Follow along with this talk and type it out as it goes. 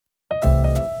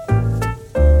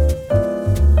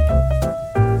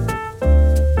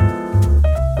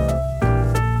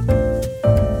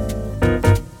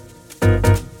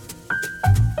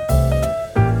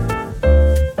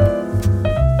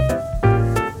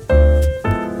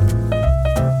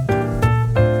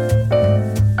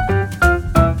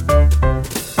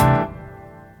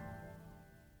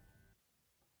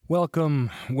Welcome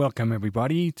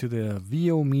everybody to the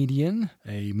VO Median,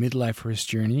 a midlifer's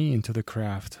journey into the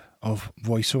craft of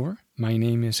voiceover. My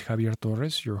name is Xavier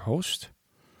Torres, your host,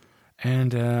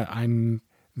 and I'm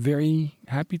very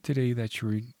happy today that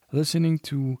you're listening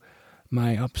to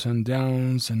my ups and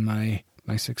downs and my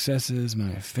successes,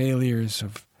 my failures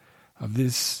of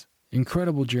this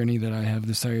incredible journey that I have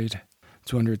decided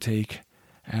to undertake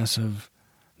as of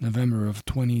November of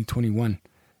 2021.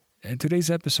 In today's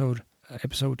episode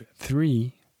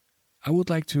 3, I would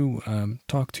like to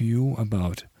talk to you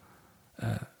about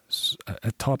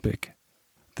a topic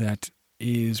that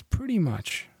is pretty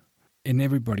much in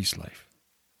everybody's life.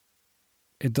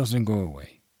 It doesn't go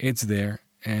away. It's there,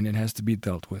 and it has to be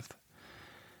dealt with.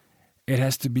 It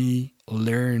has to be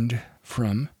learned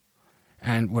from,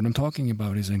 and what I'm talking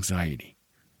about is anxiety.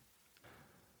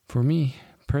 For me,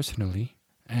 personally,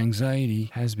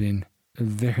 anxiety has been a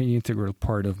very integral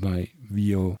part of my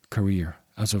VO career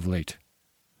as of late.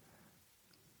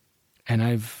 And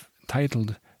I've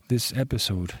titled this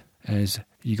episode as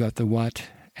You Got the What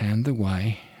and the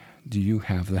Why, Do You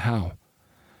Have the How?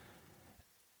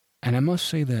 And I must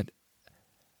say that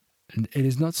it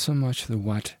is not so much the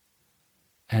what,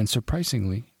 and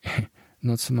surprisingly,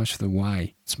 not so much the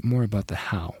why. It's more about the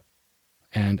how.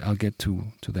 And I'll get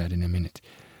to that in a minute.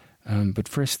 But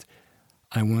first,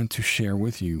 I want to share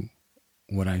with you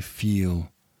what I feel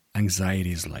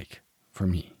anxiety is like for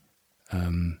me.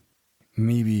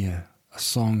 Maybe a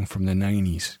song from the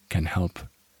 90s can help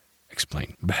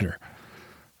explain better.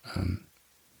 And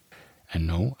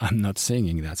no, I'm not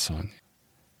singing that song.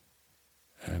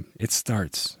 It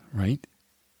starts, right?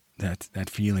 That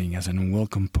feeling as an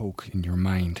unwelcome poke in your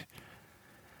mind.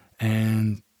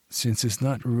 And since it's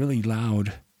not really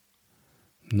loud,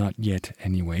 not yet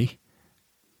anyway,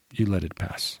 you let it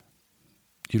pass.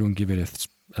 You don't give it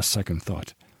a second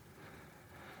thought.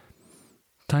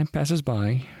 Time passes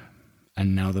by,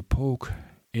 and now the poke,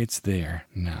 it's there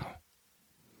now.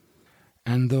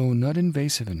 And though not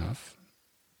invasive enough,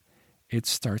 it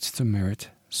starts to merit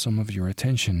some of your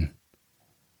attention.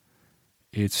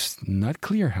 It's not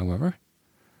clear, however,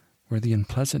 where the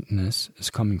unpleasantness is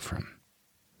coming from.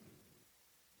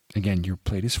 Again, your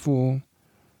plate is full,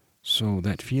 so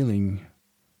that feeling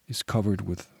is covered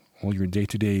with all your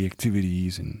day-to-day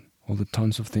activities and all the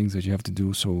tons of things that you have to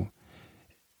do, so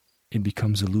it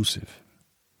becomes elusive.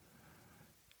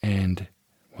 And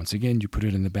once again, you put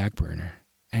it in the back burner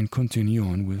and continue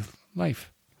on with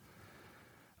life.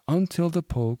 Until the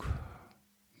poke,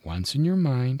 once in your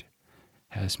mind,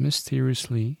 has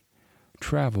mysteriously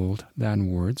traveled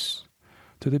downwards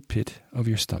to the pit of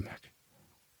your stomach.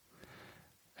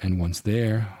 And once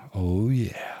there, oh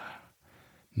yeah,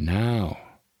 now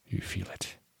you feel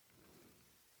it.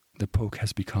 The poke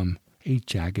has become a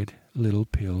jagged little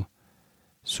pill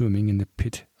swimming in the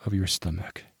pit of your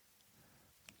stomach.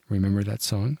 Remember that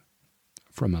song?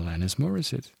 From Alanis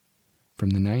Morissette, from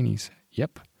the 90s.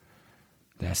 Yep,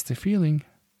 that's the feeling.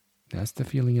 That's the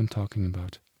feeling I'm talking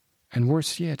about. And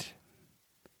worse yet,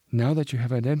 now that you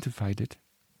have identified it,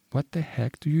 what the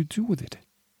heck do you do with it?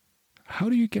 How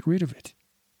do you get rid of it?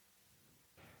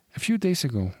 A few days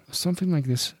ago, something like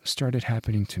this started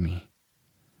happening to me.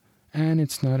 And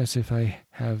it's not as if I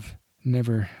have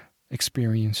never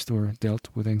experienced or dealt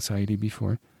with anxiety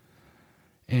before.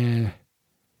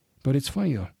 But it's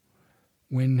funny though,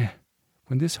 when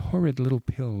this horrid little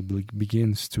pill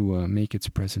begins to make its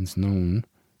presence known,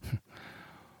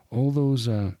 all those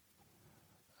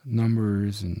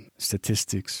numbers and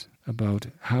statistics about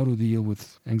how to deal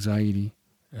with anxiety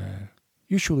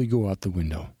usually go out the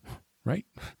window, right?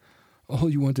 All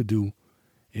you want to do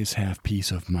is have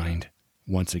peace of mind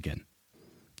once again.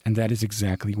 And that is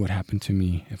exactly what happened to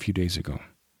me a few days ago,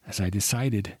 as I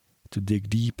decided to dig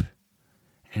deep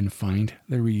and find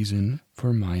the reason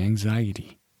for my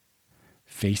anxiety,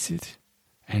 face it,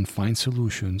 and find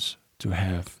solutions to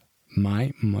have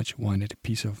my much wanted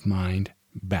peace of mind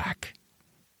back.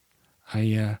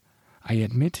 I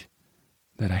admit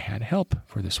that I had help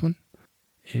for this one.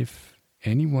 If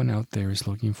anyone out there is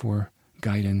looking for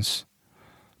guidance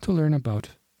to learn about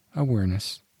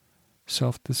awareness,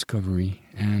 self-discovery,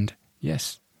 and,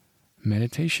 yes,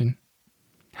 meditation,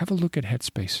 have a look at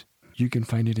Headspace. You can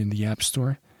find it in the App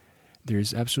Store.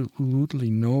 There's absolutely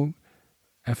no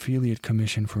affiliate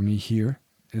commission for me here.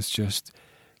 It's just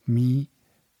me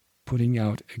putting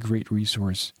out a great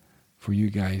resource for you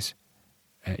guys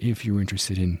if you're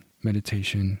interested in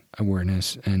meditation,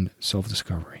 awareness, and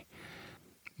self-discovery.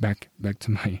 Back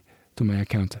to my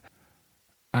account.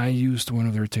 I used one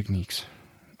of their techniques,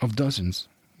 of dozens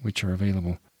which are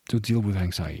available, to deal with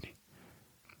anxiety.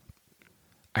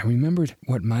 I remembered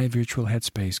what my virtual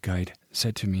Headspace guide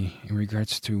said to me in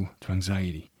regards to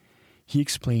anxiety. He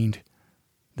explained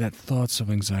that thoughts of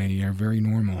anxiety are very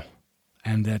normal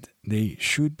and that they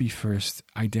should be first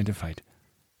identified,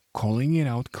 calling it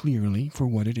out clearly for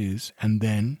what it is, and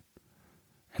then,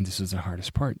 and this is the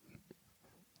hardest part,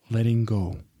 letting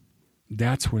go.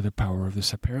 That's where the power of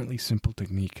this apparently simple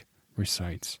technique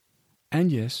resides.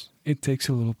 And yes, it takes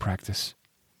a little practice.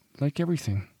 Like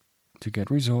everything, to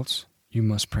get results, you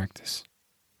must practice.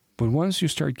 But once you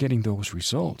start getting those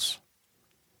results,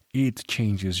 it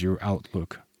changes your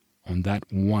outlook on that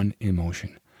one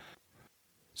emotion.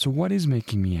 So what is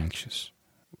making me anxious?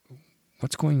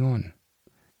 What's going on?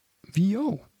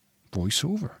 VO,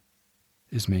 voiceover,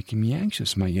 is making me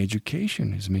anxious. My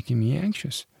education is making me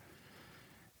anxious.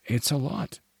 It's a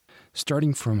lot.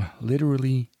 Starting from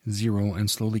literally zero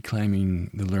and slowly climbing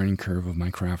the learning curve of my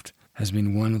craft has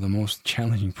been one of the most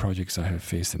challenging projects I have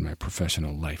faced in my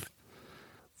professional life.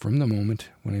 From the moment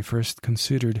when I first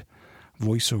considered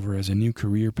voiceover as a new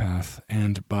career path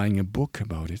and buying a book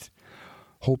about it,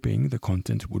 hoping the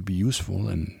content would be useful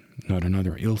and not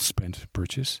another ill-spent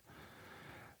purchase,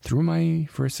 through my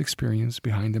first experience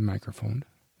behind the microphone,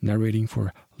 narrating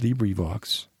for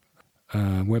LibriVox, a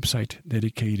website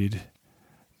dedicated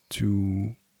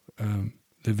to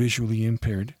the visually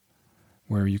impaired,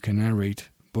 where you can narrate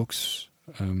books,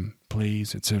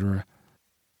 plays, etc.,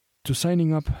 to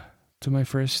signing up to my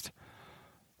first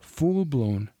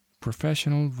full-blown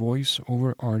professional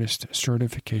voice-over artist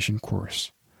certification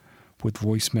course with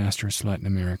Voice Masters Latin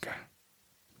America.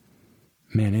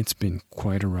 Man, it's been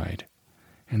quite a ride,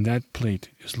 and that plate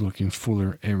is looking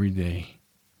fuller every day.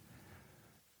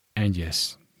 And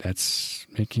yes, that's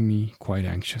making me quite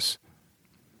anxious.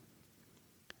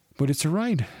 But it's a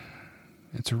ride.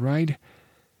 It's a ride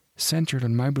centered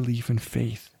on my belief and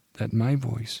faith that my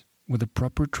voice, with the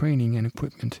proper training and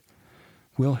equipment,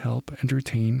 will help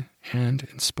entertain and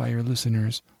inspire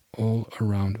listeners all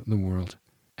around the world.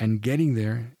 And getting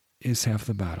there is half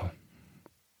the battle.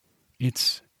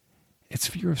 It's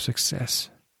fear of success,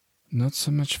 not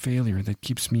so much failure, that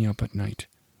keeps me up at night.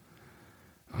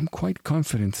 I'm quite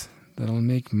confident that I'll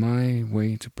make my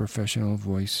way to professional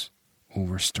voice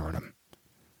over stardom.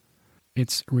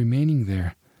 It's remaining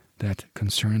there that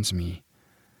concerns me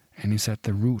and is at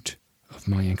the root of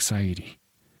my anxiety.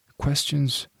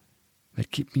 Questions that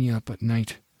keep me up at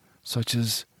night, such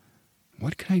as,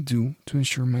 what can I do to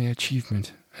ensure my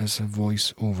achievement as a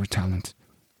voice-over talent?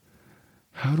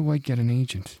 How do I get an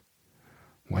agent?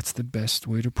 What's the best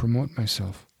way to promote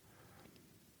myself?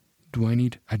 Do I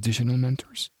need additional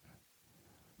mentors?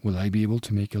 Will I be able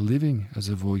to make a living as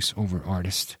a voice-over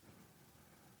artist?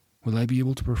 Will I be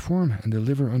able to perform and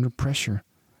deliver under pressure,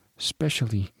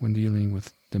 especially when dealing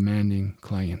with demanding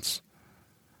clients?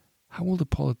 How will the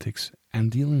politics and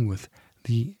dealing with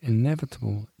the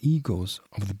inevitable egos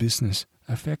of the business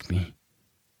affect me?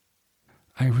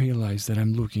 I realize that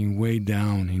I'm looking way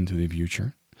down into the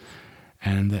future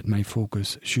and that my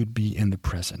focus should be in the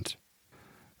present.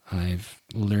 I've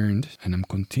learned, and I'm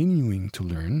continuing to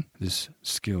learn, this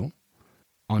skill.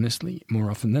 Honestly,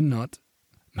 more often than not,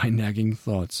 my nagging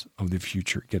thoughts of the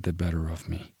future get the better of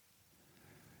me.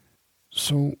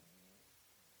 So,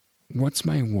 what's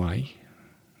my why?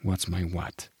 What's my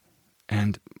what?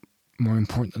 And more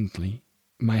importantly,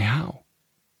 my how?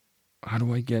 How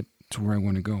do I get to where I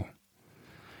want to go?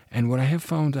 And what I have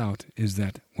found out is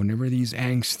that whenever these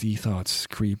angsty thoughts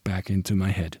creep back into my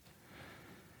head,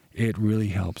 it really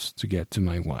helps to get to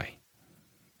my why.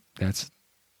 That's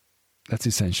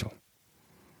essential.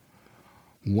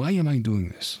 Why am I doing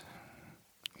this?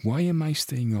 Why am I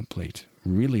staying up late,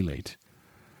 really late,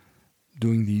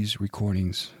 doing these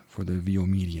recordings for the VO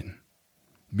Median,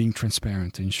 being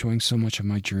transparent and showing so much of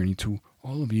my journey to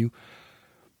all of you,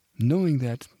 knowing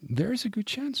that there is a good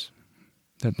chance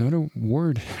that not a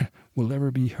word will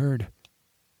ever be heard?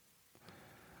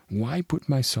 Why put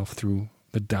myself through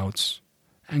the doubts,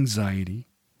 anxiety,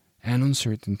 and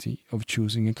uncertainty of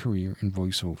choosing a career in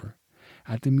voiceover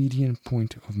at the median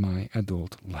point of my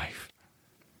adult life?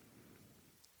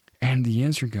 And the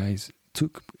answer, guys,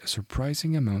 took a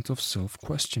surprising amount of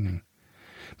self-questioning.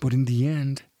 But in the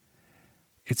end,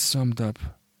 it summed up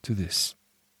to this.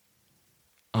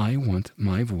 I want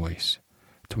my voice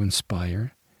to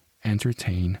inspire,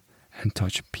 entertain, and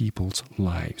touch people's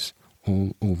lives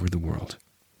all over the world.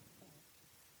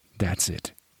 That's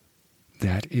it.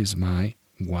 That is my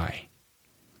why.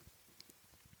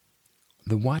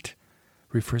 The what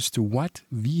refers to what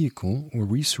vehicle or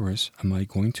resource am I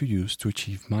going to use to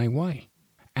achieve my why.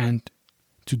 And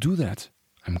to do that,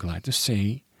 I'm glad to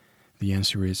say the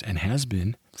answer is, and has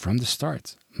been from the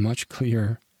start, much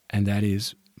clearer, and that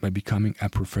is by becoming a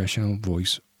professional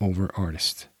voice over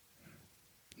artist.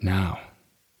 Now,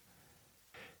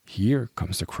 here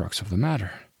comes the crux of the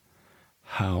matter.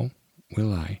 How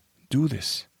will I do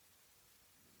this?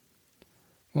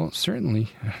 Well, certainly,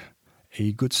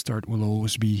 a good start will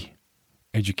always be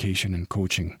education and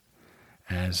coaching,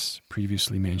 as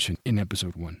previously mentioned in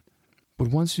episode 1. But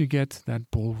once you get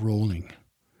that ball rolling,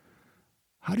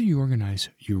 how do you organize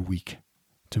your week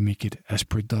to make it as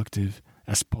productive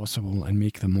as possible and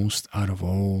make the most out of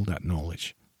all that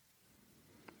knowledge?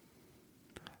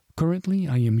 Currently,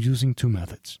 I am using 2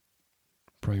 methods,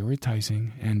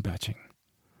 prioritizing and batching.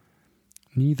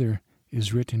 Neither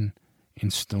is written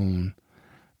in stone,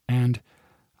 and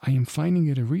I am finding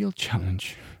it a real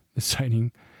challenge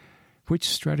deciding which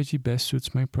strategy best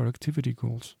suits my productivity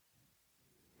goals.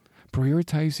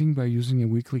 Prioritizing by using a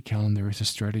weekly calendar is a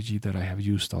strategy that I have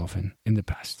used often in the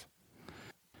past.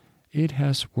 It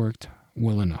has worked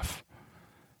well enough.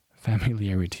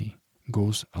 Familiarity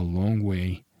goes a long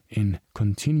way in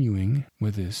continuing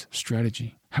with this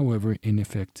strategy, however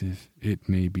ineffective it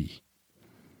may be.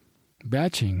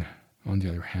 Batching, on the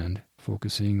other hand,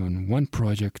 focusing on one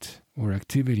project or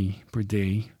activity per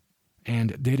day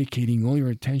and dedicating all your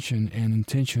attention and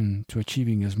intention to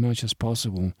achieving as much as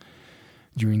possible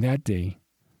during that day,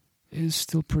 is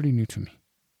still pretty new to me.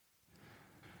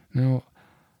 Now,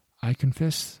 I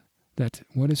confess that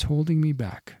what is holding me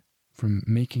back from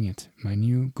making it my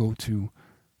new go-to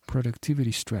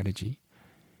productivity strategy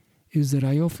is that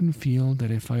I often feel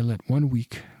that if I let 1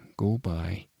 week go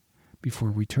by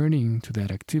before returning to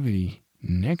that activity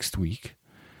next week,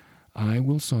 I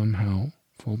will somehow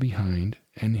fall behind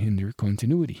and hinder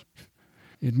continuity.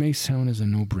 It may sound as a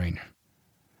no-brainer,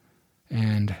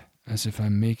 and as if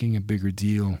I'm making a bigger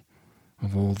deal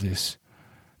of all this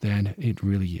than it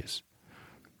really is.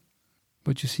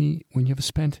 But you see, when you have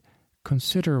spent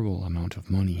considerable amount of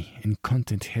money in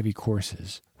content-heavy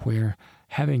courses where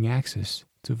having access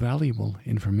to valuable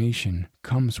information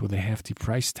comes with a hefty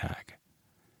price tag,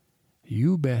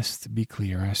 you best be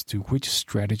clear as to which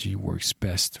strategy works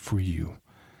best for you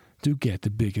to get the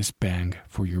biggest bang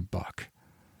for your buck.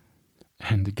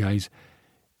 And guys,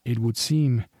 it would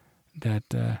seem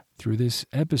that through this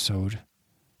episode,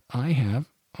 I have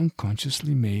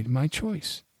unconsciously made my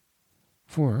choice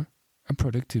for a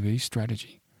productivity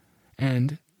strategy,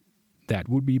 and that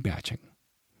would be batching.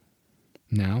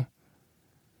 Now,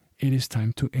 it is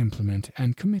time to implement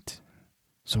and commit.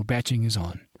 So batching is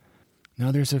on.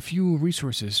 Now, there's a few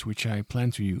resources which I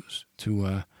plan to use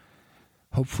to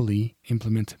hopefully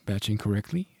implement batching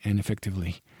correctly and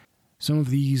effectively. Some of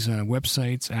these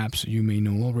websites, apps you may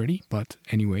know already, but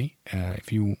anyway,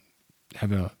 if you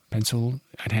have a pencil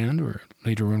at hand or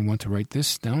later on want to write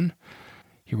this down,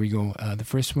 here we go. The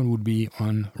first one would be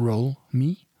Unroll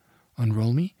Me.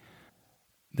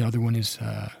 The other one is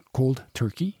Cold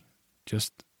Turkey.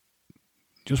 Just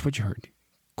what you heard.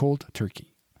 Cold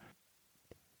Turkey.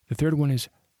 The third one is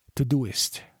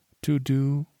Todoist.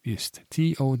 Todoist.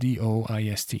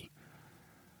 Todoist.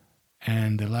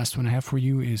 And the last one I have for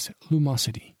you is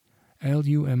Lumosity.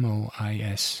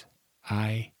 Lumoisity.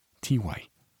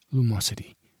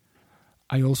 Lumosity.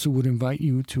 I also would invite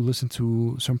you to listen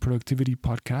to some productivity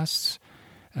podcasts,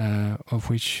 of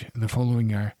which the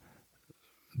following are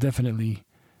definitely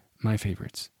my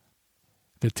favorites.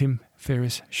 The Tim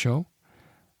Ferriss Show,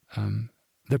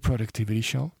 The Productivity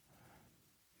Show,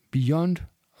 Beyond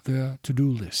the To-Do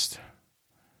List,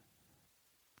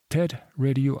 TED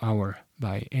Radio Hour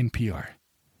by NPR,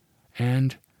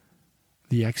 and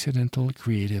the Accidental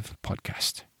Creative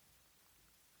Podcast.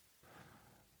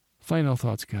 Final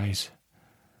thoughts, guys.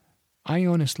 I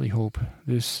honestly hope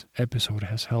this episode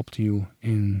has helped you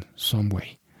in some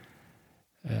way.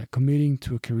 Committing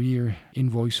to a career in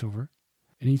voiceover,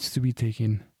 it needs to be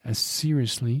taken as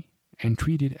seriously and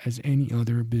treated as any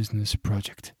other business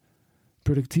project.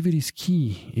 Productivity is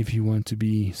key if you want to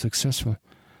be successful.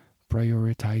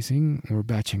 Prioritizing or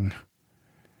batching.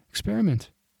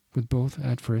 Experiment with both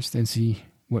at first and see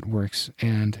what works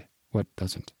and what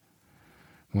doesn't.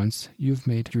 Once you've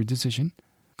made your decision,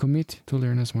 commit to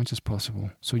learn as much as possible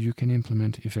so you can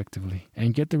implement effectively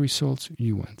and get the results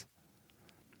you want.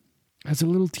 As a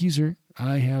little teaser,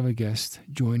 I have a guest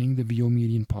joining the VO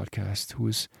Median podcast who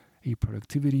is a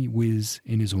productivity whiz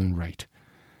in his own right.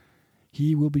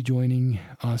 He will be joining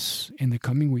us in the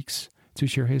coming weeks to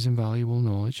share his invaluable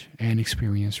knowledge and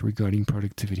experience regarding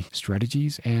productivity,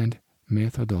 strategies, and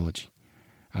methodology.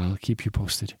 I'll keep you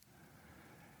posted.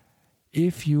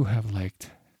 If you have liked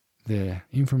the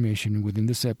information within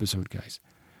this episode, guys,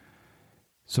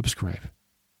 subscribe.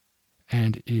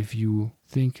 And if you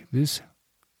think this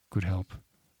could help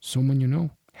someone you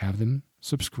know, have them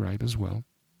subscribe as well.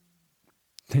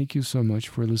 Thank you so much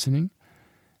for listening,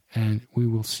 and we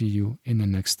will see you in the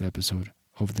next episode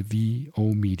of the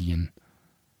VO Median.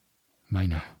 Bye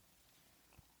now.